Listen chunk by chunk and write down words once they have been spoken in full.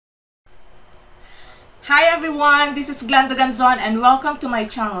Hi everyone, this is Glenda Ganzon and welcome to my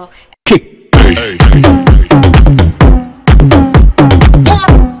channel.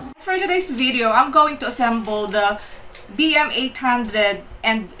 For today's video, I'm going to assemble the BM800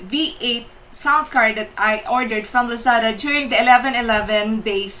 and V8 sound card that I ordered from Lazada during the 11/11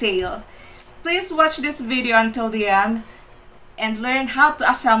 day sale. Please watch this video until the end and learn how to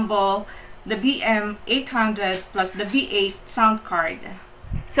assemble the BM800 plus the V8 sound card.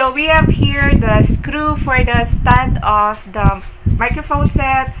 So we have here the screw for the stand of the microphone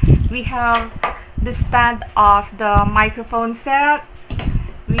set. We have the stand of the microphone set.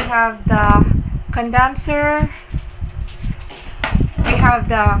 We have the condenser. We have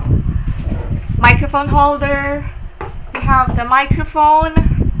the microphone holder. We have the microphone.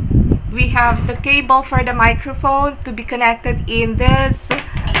 We have the cable for the microphone to be connected in this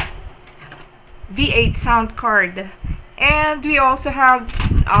V8 sound card. And we also have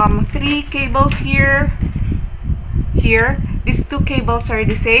 3 cables here. These 2 cables are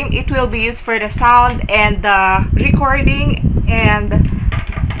the same. It will be used for the sound and the recording, and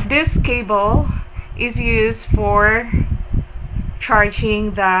this cable is used for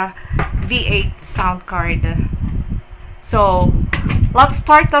charging the V8 sound card. So let's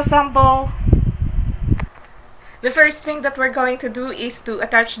start to assemble. The first thing that we're going to do is to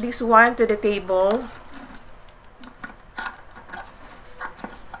attach this one to the table.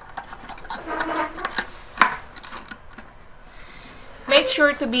 Make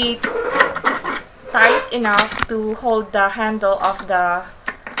sure to be tight enough to hold the handle of the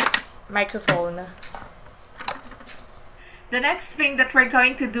microphone. The next thing that we're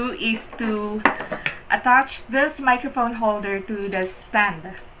going to do is to attach this microphone holder to the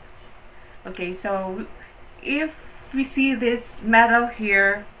stand. Okay, so if we see this metal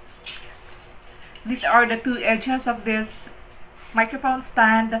here, these are the 2 edges of this microphone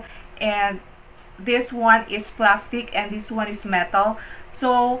stand, and this one is plastic and this one is metal.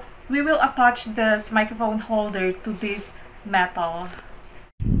 So we will attach this microphone holder to this metal.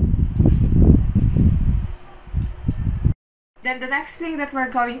 Then the next thing that we're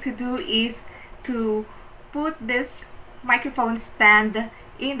going to do is to put this microphone stand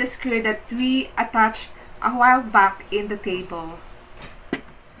in the screw that we attached a while back in the table.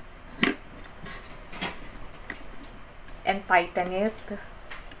 And tighten it.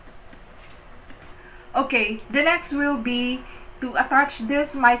 Okay, the next will be to attach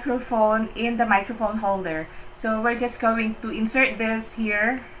this microphone in the microphone holder. So we're just going to insert this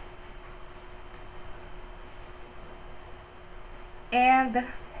here and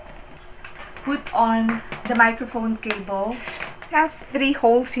put on the microphone cable. It has 3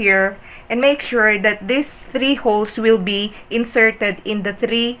 holes here, and make sure that these 3 holes will be inserted in the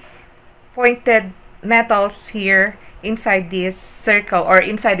 3 pointed metals here inside this circle or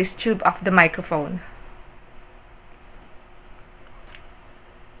inside this tube of the microphone.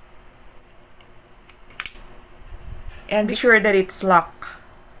 And be sure that it's locked.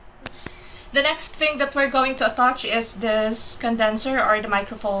 The next thing that we're going to attach is this condenser or the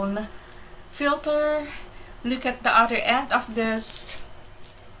microphone filter. Look at the other end of this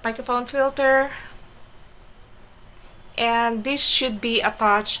microphone filter. And this should be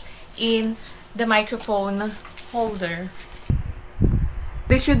attached in the microphone holder.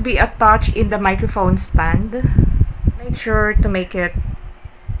 This should be attached in the microphone stand. Make sure to make it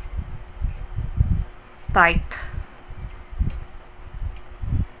tight.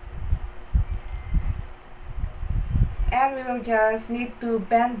 And we will just need to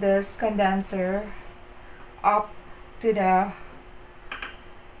bend this condenser up to the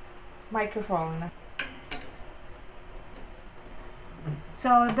microphone.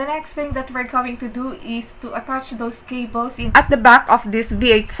 So the next thing that we're going to do is to attach those cables in. At the back of this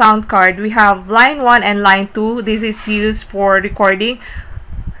V8 sound card, we have line 1 and line 2. This is used for recording.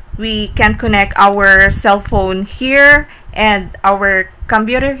 We can connect our cell phone here and our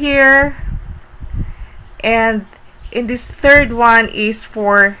computer here. And in this third one is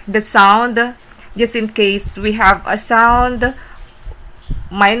for the sound, just in case we have a sound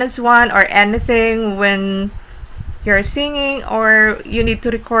 -1 or anything when you're singing or you need to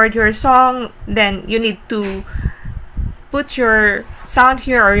record your song, then you need to put your sound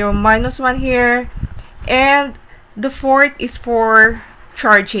here or your -1 here. And the fourth is for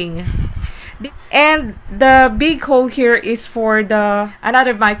charging. And the big hole here is for the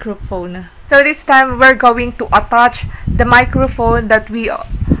another microphone. So this time we're going to attach the microphone that we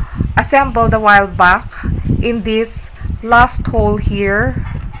assembled a while back in this last hole here.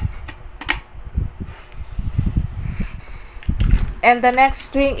 And the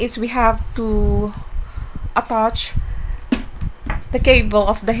next thing is we have to attach the cable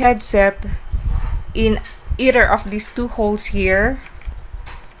of the headset in either of these two holes here.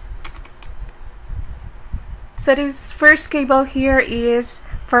 So this first cable here is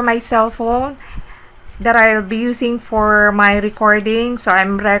for my cell phone that I'll be using for my recording. So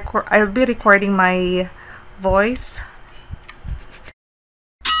I'll be recording my voice.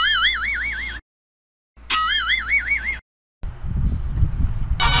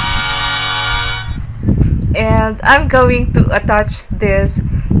 And I'm going to attach this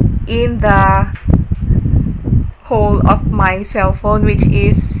in the hole of my cell phone, which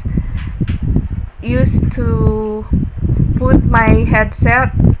is used to put my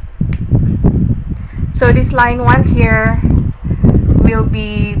headset. So this line 1 here will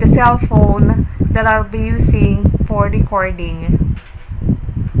be the cell phone that I'll be using for recording.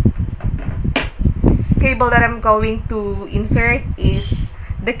 Cable that I'm going to insert is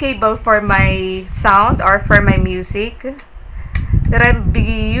the cable for my sound or for my music that I'll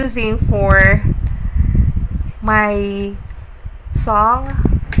be using for my song,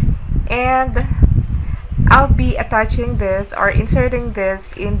 and I'll be attaching this or inserting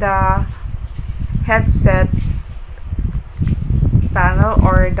this in the headset panel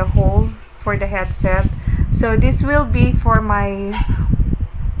or the hole for the headset. So this will be for my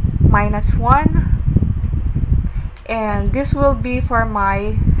 -1, and this will be for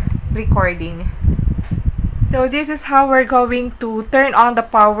my recording. So this is how we're going to turn on the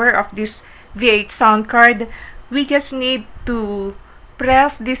power of this V8 sound card. We just need to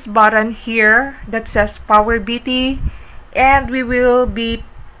press this button here that says power BT, and we will be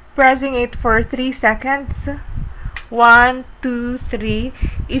pressing it for 3 seconds. 1, 2, 3.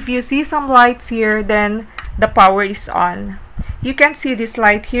 If you see some lights here, then the power is on. You can see this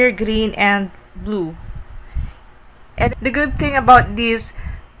light here, green and blue. And the good thing about this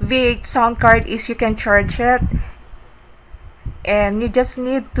V8 sound card is you can charge it, and you just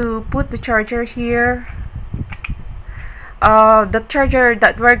need to put the charger here. The charger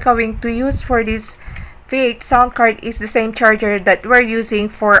that we're going to use for this V8 sound card is the same charger that we're using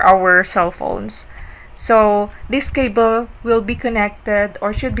for our cell phones. So this cable will be connected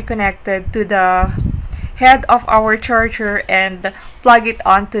or should be connected to the head of our charger and plug it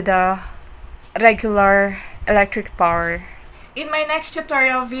onto the regular electric power. In my next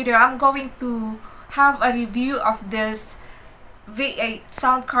tutorial video, I'm going to have a review of this V8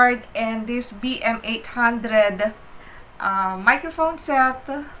 sound card and this BM800 microphone set,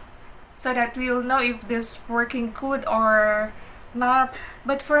 so that we'll know if this working good or not.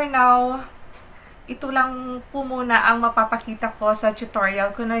 But for now, ito lang po muna ang mapapakita ko sa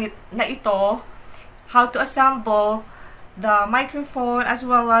tutorial ko na ito, how to assemble the microphone as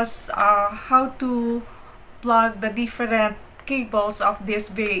well as how to plug the different cables of this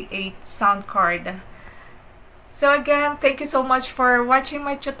V8 sound card. So again, thank you so much for watching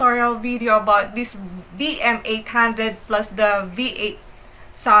my tutorial video about this BM800 plus the V8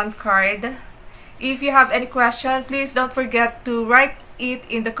 sound card. If you have any question, please don't forget to write it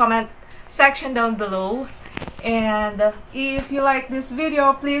in the comment section down below. And if you like this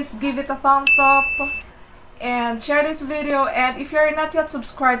video, please give it a thumbs up and share this video. And if you're not yet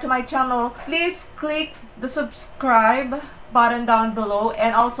subscribed to my channel, please click the subscribe button down below,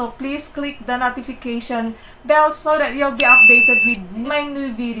 and also please click the notification bell so that you'll be updated with my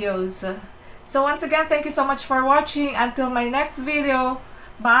new videos. So once again, thank you so much for watching. Until my next video,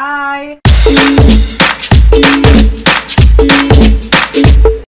 bye!